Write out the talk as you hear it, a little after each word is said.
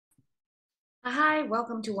Hi,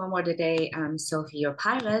 welcome to One More Today. I'm Sophie, your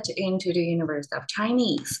pilot into the universe of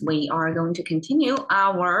Chinese. We are going to continue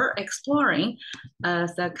our exploring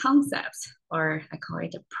the concepts, or I call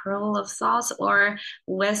it the pearl of thoughts or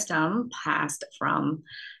wisdom passed from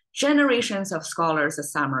generations of scholars, a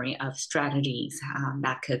summary of strategies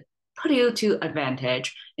that could put you to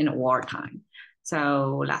advantage in wartime.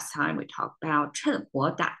 So last time we talked about 趁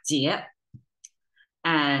火打劫,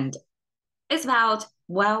 and it's about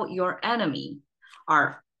while your enemy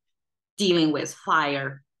are dealing with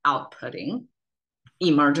fire outputting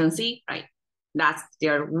emergency, right? That's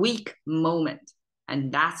their weak moment.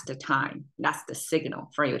 And that's the time, that's the signal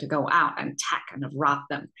for you to go out and attack and rob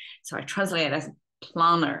them. So I translate it as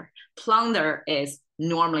plunder. Plunder is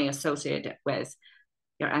normally associated with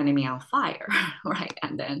your enemy on fire, right?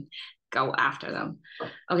 And then go after them.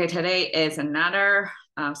 Okay, today is another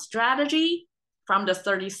strategy from the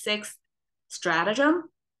 36th stratagem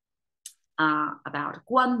about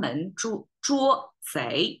关门捉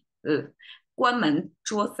贼. 关门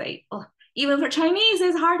捉贼. Oh, even for Chinese,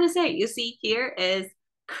 it's hard to say. You see, here is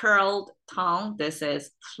curled tongue. This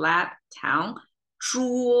is flat tongue.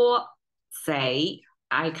 捉贼.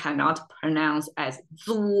 I cannot pronounce as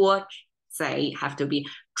捉贼. Have to be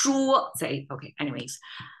捉贼. Okay, anyways,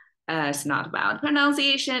 it's not about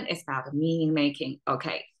pronunciation. It's about meaning making.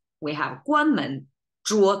 Okay, we have 关门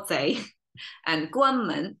捉贼 and 关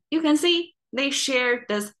门. You can see they share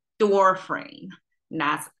this door frame.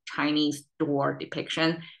 That's Chinese door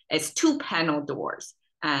depiction. It's two panel doors.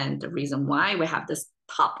 And the reason why we have this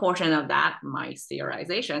top portion of that, my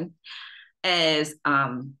theorization, is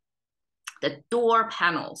the door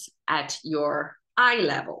panels at your eye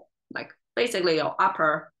level, like basically your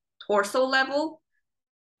upper torso level.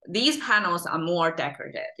 These panels are more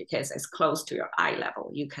decorative because it's close to your eye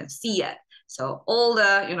level. You can see it. So all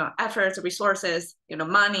the efforts, resources,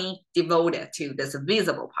 money devoted to this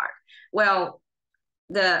visible part. Well,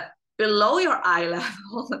 the below your eye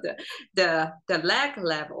level, the leg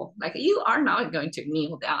level, like you are not going to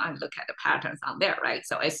kneel down and look at the patterns on there, right?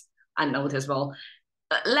 So it's unnoticeable,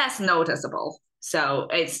 less noticeable. So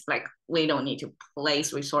it's like we don't need to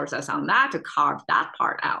place resources on that to carve that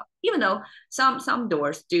part out, even though some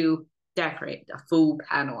doors do decorate the full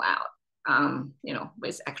panel out.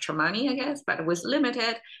 With extra money, I guess, but with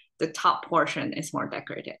limited, the top portion is more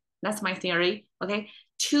decorated. That's my theory. Okay,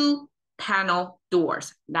 two panel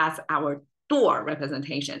doors. That's our door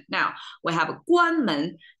representation. Now we have 关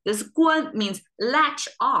门. This 关 means latch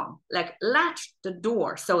on, like latch the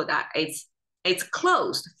door so that it's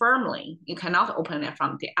closed firmly. You cannot open it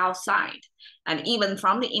from the outside. And even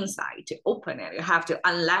from the inside, to open it, you have to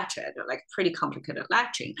unlatch it, like pretty complicated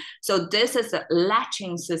latching. So this is a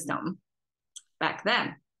latching system. Back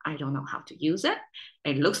then, I don't know how to use it.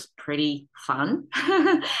 It looks pretty fun.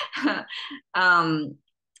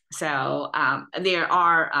 There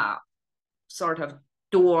are sort of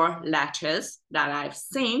door latches that I've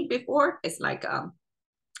seen before. It's like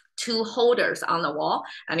two holders on the wall,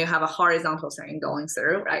 and you have a horizontal thing going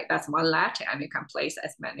through, right? That's one latch, and you can place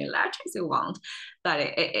as many latches you want, but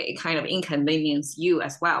it kind of inconveniences you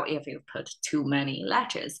as well if you put too many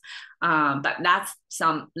latches. But that's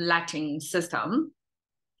some latching system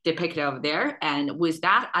depicted over there. And with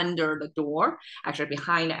that under the door, actually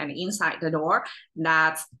behind and inside the door,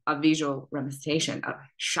 that's a visual representation of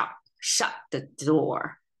shut the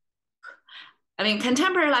door. I mean,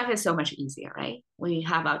 contemporary life is so much easier, right? We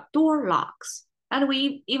have a door locks, and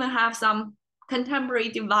we even have some contemporary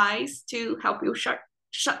device to help you shut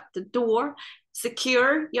the door,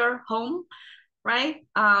 secure your home, right?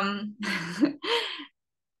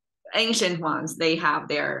 Ancient ones, they have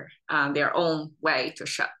their own way to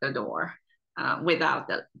shut the door without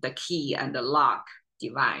the key and the lock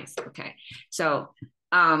device. Okay, so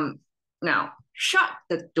now shut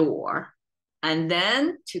the door and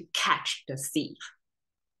then to catch the thief.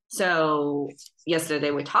 So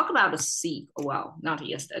yesterday we talked about a thief. Well, not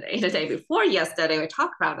yesterday, the day before yesterday we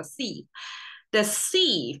talked about a thief. The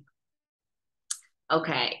thief,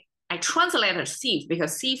 okay, I translated thief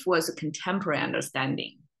because thief was a contemporary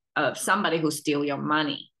understanding of somebody who steals your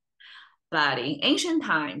money. But in ancient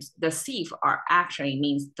times, the thief are actually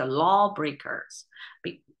means the lawbreakers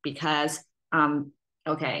because,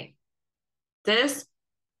 okay, this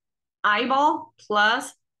eyeball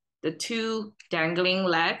plus the two dangling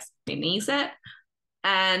legs beneath it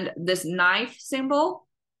and this knife symbol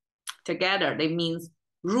together, they means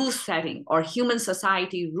rule setting or human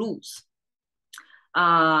society rules.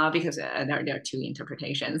 Because there are two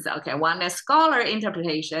interpretations. Okay, one is scholar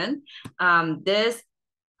interpretation. This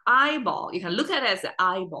eyeball, you can look at it as an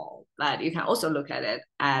eyeball, but you can also look at it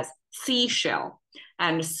as seashell.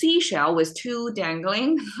 And seashell with two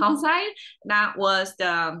dangling outside, that was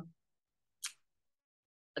the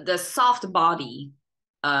soft body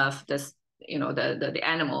of this, the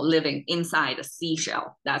animal living inside the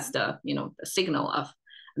seashell. That's the signal of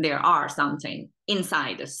there are something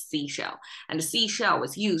inside the seashell. And the seashell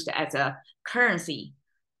was used as a currency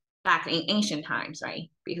back in ancient times, right?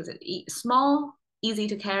 Because it's small, easy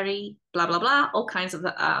to carry, blah, blah, blah, all kinds of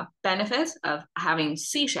benefits of having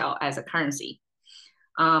seashell as a currency.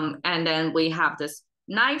 And then we have this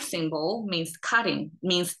knife symbol, means cutting,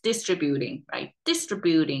 means distributing, right?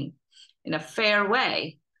 Distributing in a fair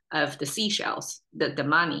way of the seashells, the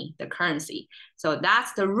money, the currency. So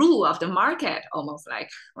that's the rule of the market, almost like,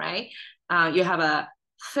 right? You have a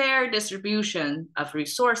fair distribution of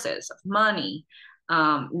resources, of money.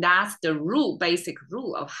 That's the rule, basic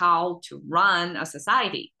rule of how to run a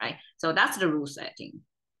society, right? So that's the rule setting.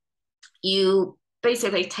 You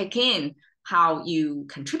basically take in how you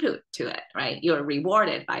contribute to it, right? You're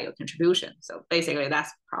rewarded by your contribution. So basically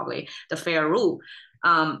that's probably the fair rule.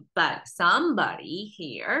 But somebody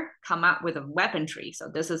here come up with a weaponry. So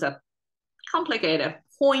this is a complicated,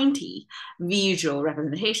 pointy visual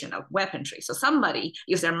representation of weaponry. So somebody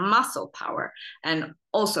use their muscle power, and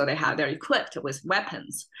also they're equipped with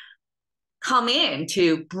weapons, come in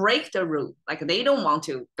to break the rule. Like they don't want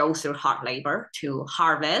to go through hard labor to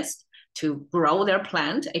harvest, to grow their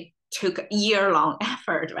plant. It took a year-long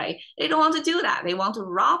effort, right? They don't want to do that. They want to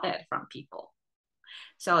rob it from people.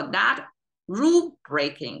 So that rule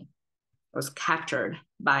breaking was captured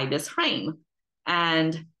by this frame.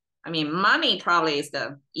 And I mean, money probably is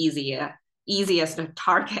the easiest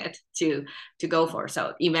target to go for.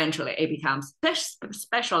 So eventually it becomes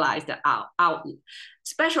specialized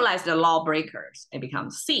lawbreakers. It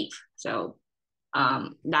becomes thief. So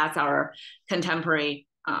that's our contemporary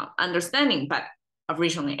understanding, but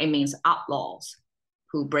originally it means outlaws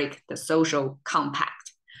who break the social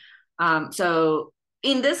compact. So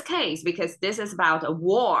in this case, because this is about a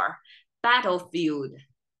war, battlefield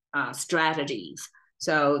strategies.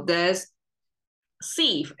 So this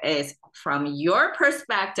thief is, from your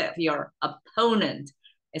perspective, your opponent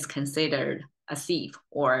is considered a thief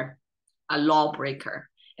or a lawbreaker.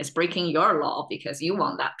 It's breaking your law because you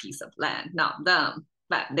want that piece of land, not them.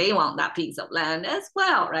 But they want that piece of land as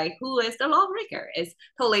well, right? Who is the lawbreaker? It's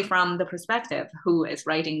totally from the perspective who is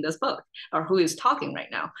writing this book or who is talking right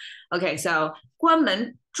now. Okay, so 关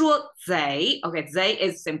门捉贼. Okay, 贼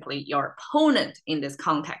is simply your opponent in this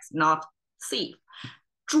context, not thief.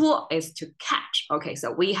 捉 is to catch. Okay,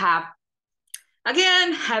 so we have,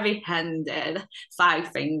 again, heavy-handed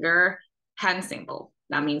 5-finger hand symbol.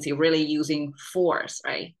 That means you're really using force,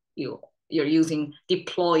 right? You're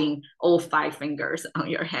deploying all 5 fingers on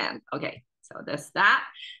your hand. Okay, so that's that.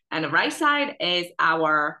 And the right side is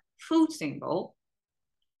our food symbol.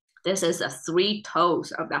 This is the 3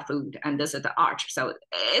 toes of that food, and this is the arch. So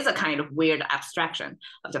it's a kind of weird abstraction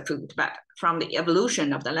of the food, but from the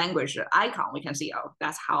evolution of the language icon, we can see, oh,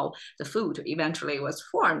 that's how the food eventually was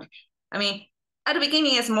formed. I mean, at the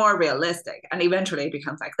beginning, it's more realistic, and eventually it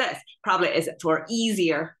becomes like this. Probably is for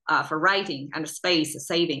easier for writing and space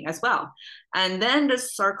saving as well. And then the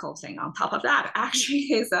circle thing on top of that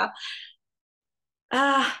actually is a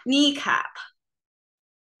kneecap.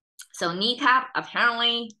 So kneecap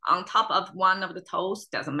apparently on top of one of the toes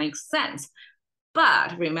doesn't make sense.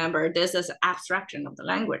 But remember, this is abstraction of the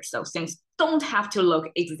language. So things don't have to look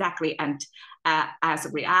exactly as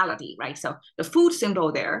reality, right? So the food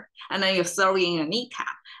symbol there, and then you're throwing a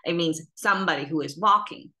kneecap. It means somebody who is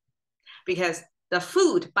walking. Because the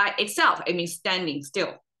food by itself, it means standing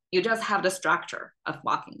still. You just have the structure of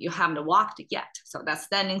walking. You haven't walked yet. So that's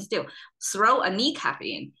standing still. Throw a kneecap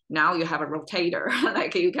in. Now you have a rotator.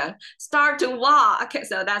 Like you can start to walk.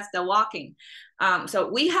 So that's the walking. So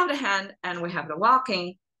we have the hand and we have the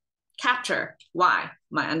walking. Capture. Why?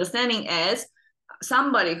 My understanding is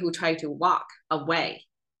somebody who tried to walk away,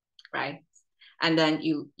 right? And then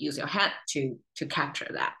you use your hand to capture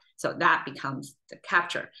that. So that becomes the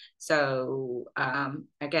capture. So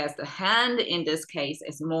I guess the hand in this case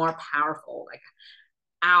is more powerful, like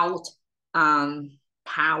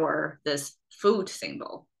power this food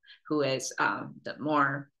symbol, who is the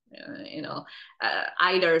more,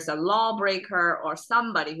 either is a lawbreaker or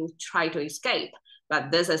somebody who tried to escape,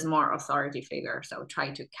 but this is more authority figure. So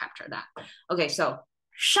try to capture that. Okay, so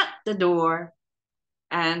shut the door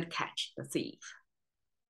and catch the thief.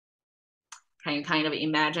 Can you kind of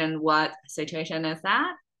imagine what situation is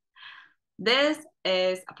that? This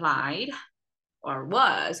is applied or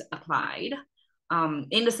was applied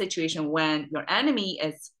in the situation when your enemy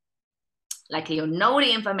is like you know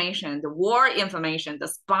the information, the war information, the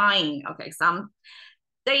spying. Okay, some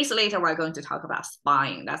days later, we're going to talk about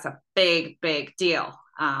spying. That's a big, big deal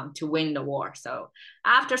to win the war. So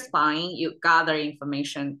after spying, you gather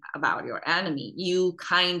information about your enemy. You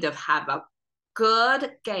kind of have a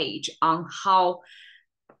good gauge on how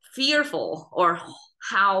fearful or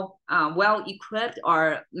how well equipped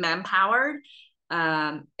or manpowered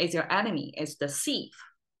is your enemy, is the thief.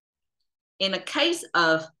 In the case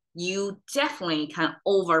of you definitely can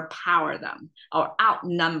overpower them or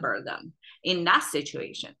outnumber them. In that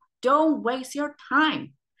situation, don't waste your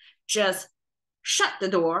time. Just shut the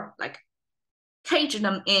door, like cage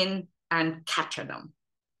them in and capture them.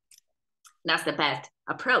 That's the best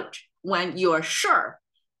approach when you're sure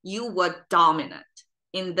you would dominate.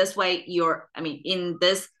 In this way, in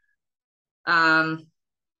this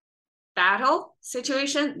battle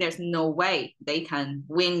situation, there's no way they can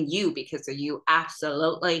win you because you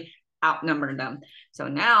absolutely outnumber them. So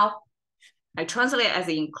now I translate it as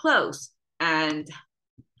enclose, and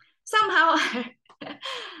somehow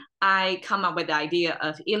I come up with the idea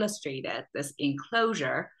of illustrated this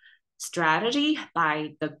enclosure strategy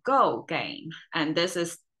by the Go game. And this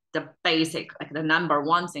is the basic, like the number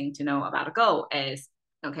one thing to know about a Go is,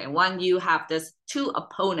 okay, when you have this two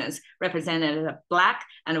opponents represented as black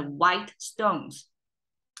and white stones.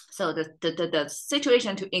 So the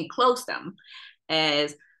situation to enclose them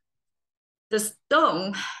is the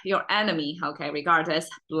stone, your enemy, okay, regardless,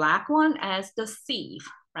 black one as the thief,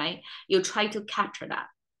 right? You try to capture that.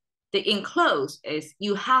 The enclose is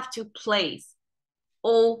you have to place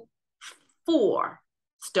all 4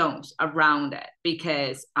 stones around it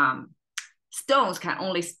because stones can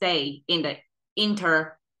only stay in the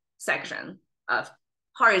intersection of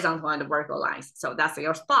horizontal and vertical lines. So that's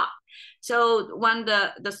your spot. So when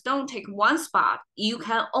the stone take one spot, you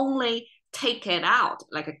can only take it out,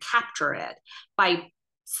 like capture it by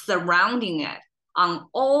surrounding it on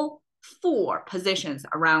all 4 positions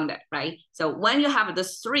around it, right? So when you have the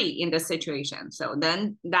 3 in the situation, so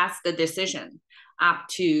then that's the decision up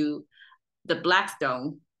to the black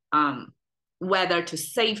stone whether to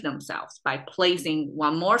save themselves by placing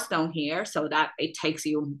one more stone here so that it takes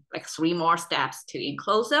you like 3 more steps to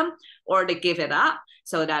enclose them, or they give it up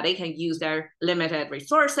so that they can use their limited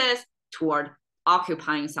resources toward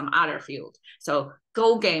occupying some other field. So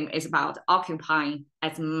Go game is about occupying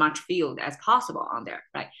as much field as possible on there,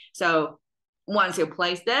 right? So once you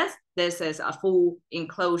place this is a full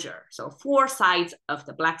enclosure. So 4 sides of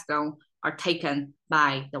the black stone are taken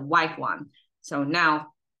by the white one. So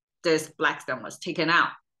now this black stone was taken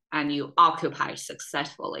out and you occupy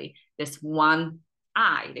successfully this one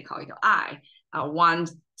eye, they call it the eye, one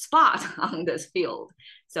spot on this field.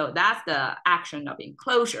 So that's the action of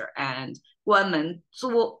enclosure. And 关门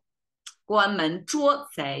捉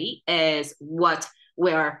贼 is what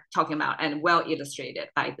we're talking about and well illustrated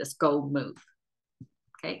by this Go move.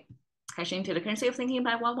 Okay, cashing into the currency of thinking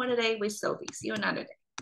by one word a day with Sophie. See you another day.